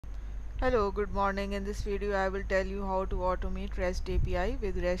Hello, good morning. In this video, I will tell you how to automate REST API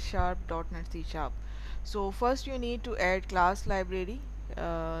with RestSharp .NET C Sharp. So first you need to add class library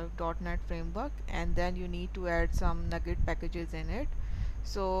 .NET framework, and then you need to add some NuGet packages in it.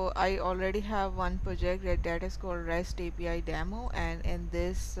 So I already have one project that is called REST API demo, and in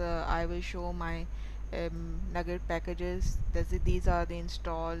this I will show my NuGet packages. These are the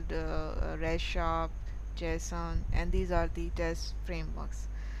installed RestSharp JSON, and these are the test frameworks.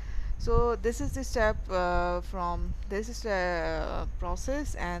 So this is the step from this is the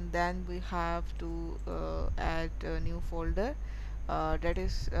process, and then we have to add a new folder that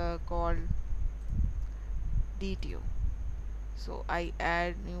is called DTO. So I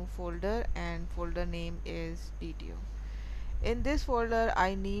add new folder, and folder name is DTO. In this folder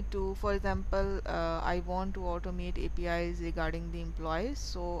I need to, for example, I want to automate APIs regarding the employees,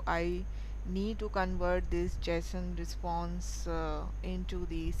 so I need to convert this JSON response into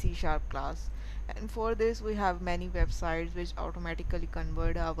the C# class, and for this we have many websites which automatically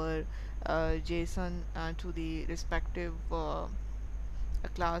convert our JSON to the respective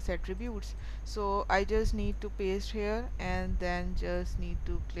class attributes. So I just need to paste here, and then just need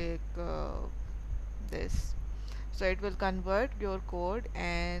to click this, so it will convert your code,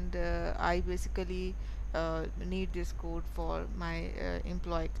 and I basically need this code for my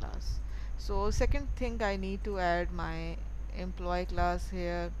employee class. So second thing, I need to add my employee class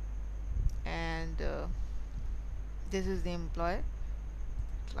here, and this is the employee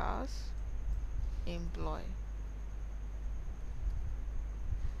class, employee,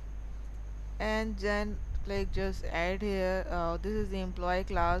 and then like just add here, this is the employee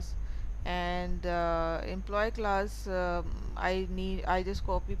class, and employee class, I just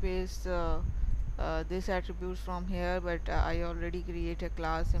copy paste this attributes from here, but I already create a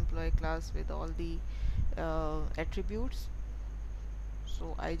class, employee class, with all the attributes.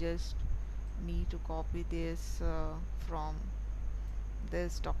 So I just need to copy this from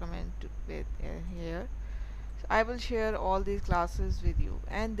this document with here. So I will share all these classes with you,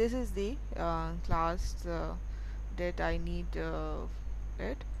 and this is the class that I need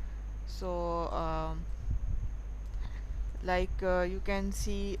it. So you can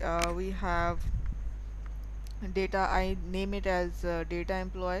see, we have data. I name it as data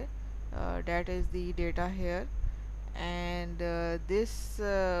employee, that is the data here, and this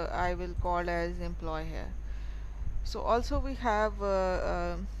I will call as employee here. So also we have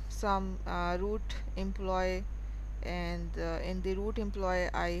some root employee, and in the root employee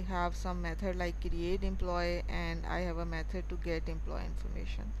I have some method like create employee, and I have a method to get employee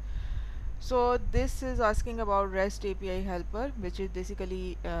information. So this is asking about REST API helper, which is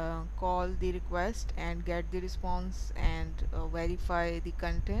basically call the request and get the response and verify the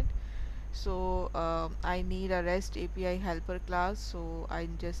content. So I need a REST API helper class, so I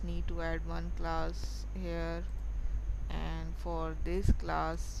just need to add one class here, and for this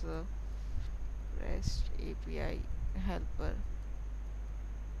class, REST API helper.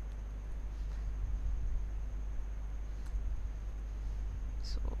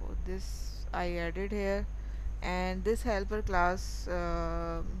 So this I added here, and this helper class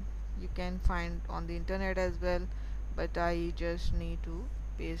you can find on the internet as well, but I just need to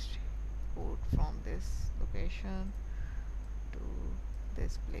paste code from this location to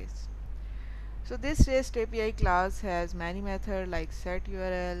this place. So this REST API class has many methods like set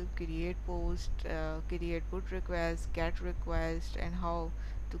URL, create post, create put request, get request, and how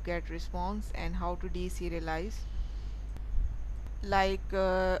to get response, and how to deserialize, like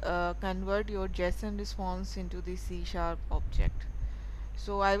convert your JSON response into the C# object.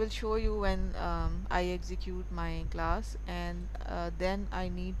 So I will show you when I execute my class, and then I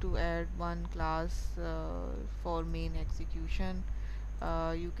need to add one class for main execution.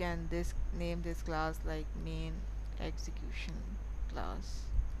 You can name this class like main execution class,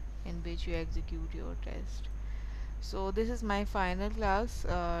 in which you execute your test. So this is my final class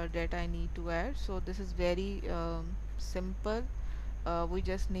that I need to add. So this is very simple. We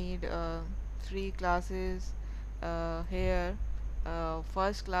just need three classes here.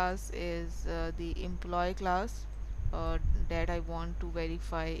 First class is the employee class, that I want to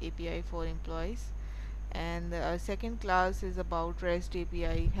verify API for employees, and second class is about REST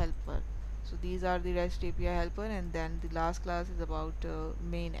API helper. So these are the REST API helper, and then the last class is about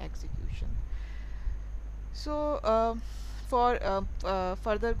main execution. So for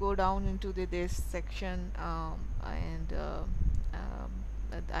further go down into this section, and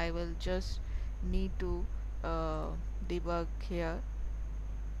I will just need to debug here.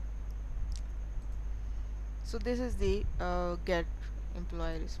 So this is the get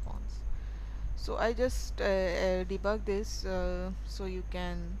employee response. So I just debug this so you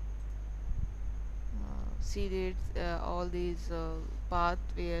can see it, all these path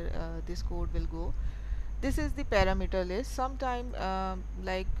where this code will go. This is the parameter list. Sometime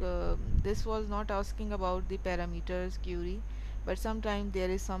this was not asking about the parameters query, but sometimes there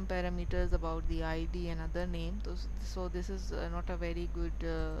is some parameters about the id and other name. So this is not a very good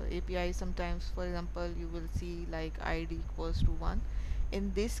API. Sometimes, for example, you will see like id equals to 1.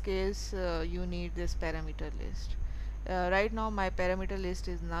 In this case, you need this parameter list. Right now my parameter list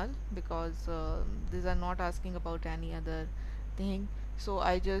is null because these are not asking about any other thing. So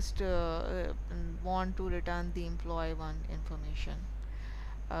I just want to return the employee one information.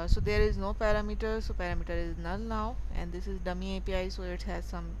 So there is no parameter, so parameter is null now, and this is dummy API, so it has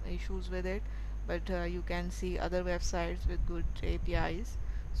some issues with it, but you can see other websites with good APIs,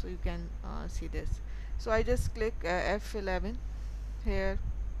 so you can see this. So I just click F11 here.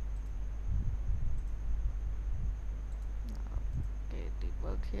 Okay,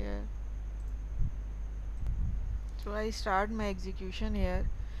 debug here. So I start my execution here,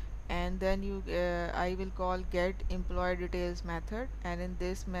 and then I will call get employee details method, and in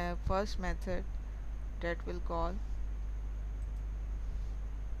this first method that will call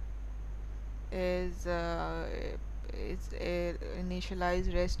is a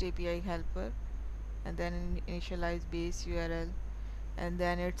initialize REST API helper, and then initialize base URL, and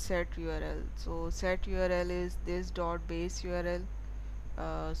then it's set URL. So set URL is this dot base URL.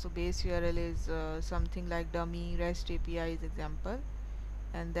 So base URL is something like dummy REST API's example,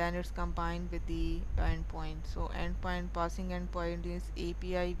 and then it's combined with the endpoint. So endpoint, passing endpoint is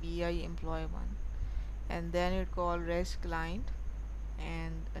API vi employee one, and then it call REST client,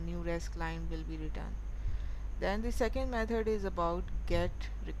 and a new REST client will be returned. Then the second method is about get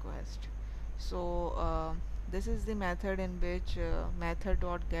request. So this is the method in which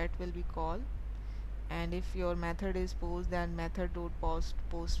method.get will be called, and if your method is post, then method.post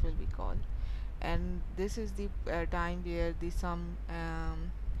will be called. And this is the time where the some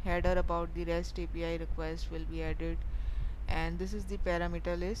header about the REST API request will be added, and this is the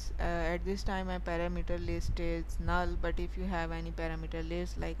parameter list. At this time my parameter list is null, but if you have any parameter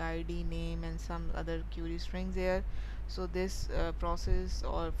list like id, name, and some other query strings here, so this process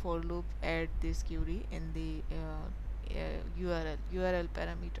or for loop add this query in the URL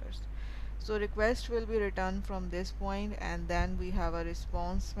parameters. So request will be returned from this point, and then we have a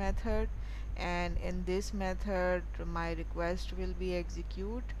response method, and in this method my request will be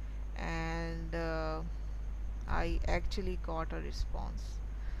execute, and I actually got a response.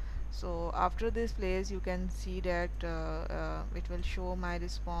 So after this place you can see that it will show my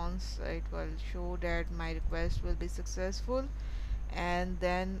response, it will show that my request will be successful, and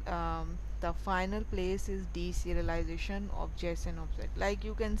then the final place is deserialization of JSON object. Like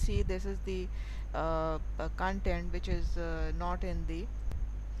you can see, this is the content which is not in the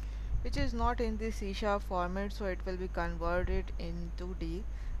C# format, so it will be converted into the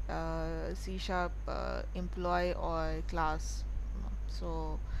C# employee or class.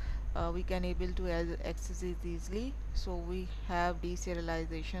 So we can able to access it easily. So we have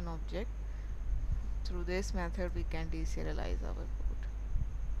deserialization object. Through this method we can deserialize our code.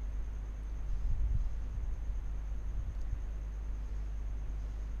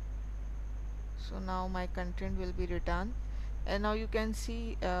 So now my content will be returned, and now you can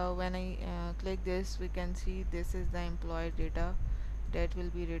see when I click this, we can see this is the employee data that will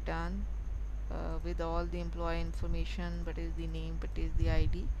be returned with all the employee information, but is the name, but is the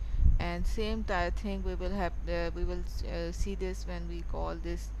ID. And same thing we will have see this when we call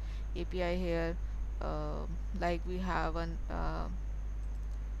this API here, like we have an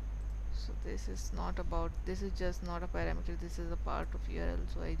so this is not about, this is just not a parameter, this is a part of URL.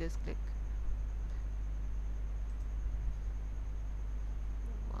 So I just click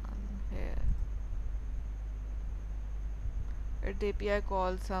one here. At the API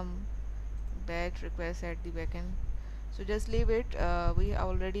call some batch request at the backend, so just leave it. We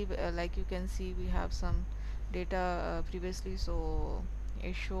already like you can see we have some data previously, so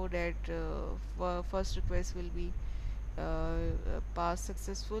it show that first request will be passed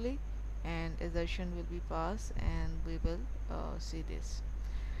successfully, and assertion will be passed, and we will see this.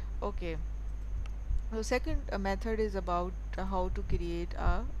 Okay, the second method is about how to create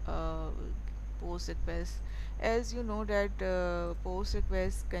a post request. As you know that post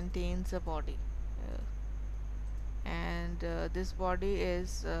request contains a body, and this body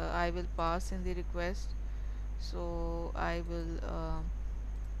is I will pass in the request. So I will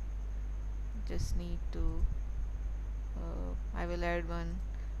just need to I will add one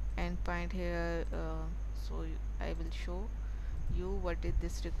endpoint here, so I will show you what did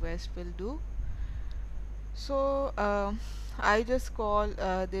this request will do. So I just call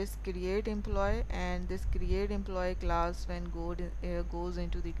this create employee, and this create employee class, when goes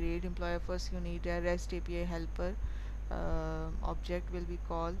into the create employee, first you need a REST API helper object will be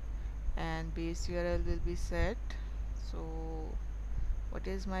called, and base URL will be set. So what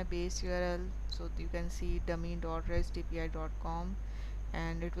is my base URL? So you can see dummy.restapi.com,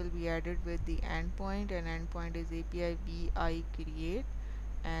 and it will be added with the endpoint, and endpoint is API vi create,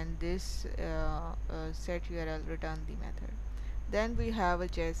 and this set URL return the method. Then we have a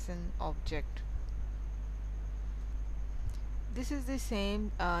JSON object. This is the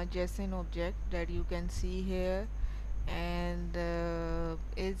same JSON object that you can see here, and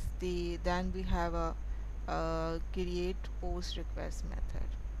is the then we have a create post request method,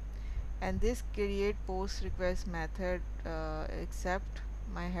 and this create post request method accept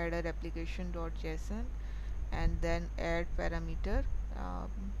my header application.json, and then add parameter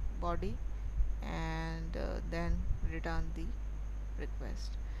body, and then return the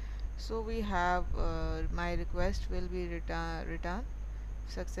request. So we have my request will be return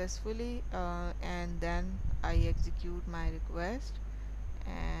successfully, and then I execute my request,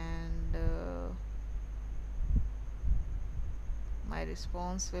 and my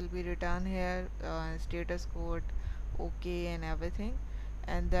response will be returned here, status code okay and everything.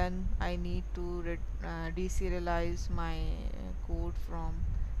 And then I need to deserialize my code from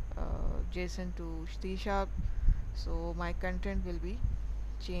JSON to C sharp, so my content will be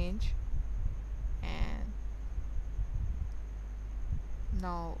changed, and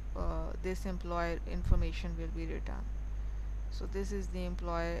now this employer information will be returned. So this is the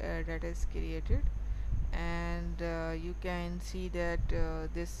employee that is created, and you can see that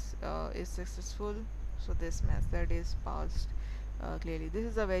this is successful, so this method is passed clearly. This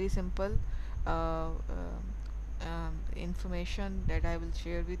is a very simple information that I will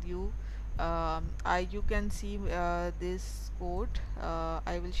share with you. You can see this code.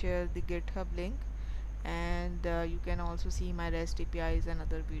 I will share the GitHub link, and you can also see my REST APIs and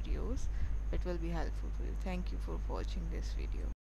other videos. It will be helpful for you. Thank you for watching this video.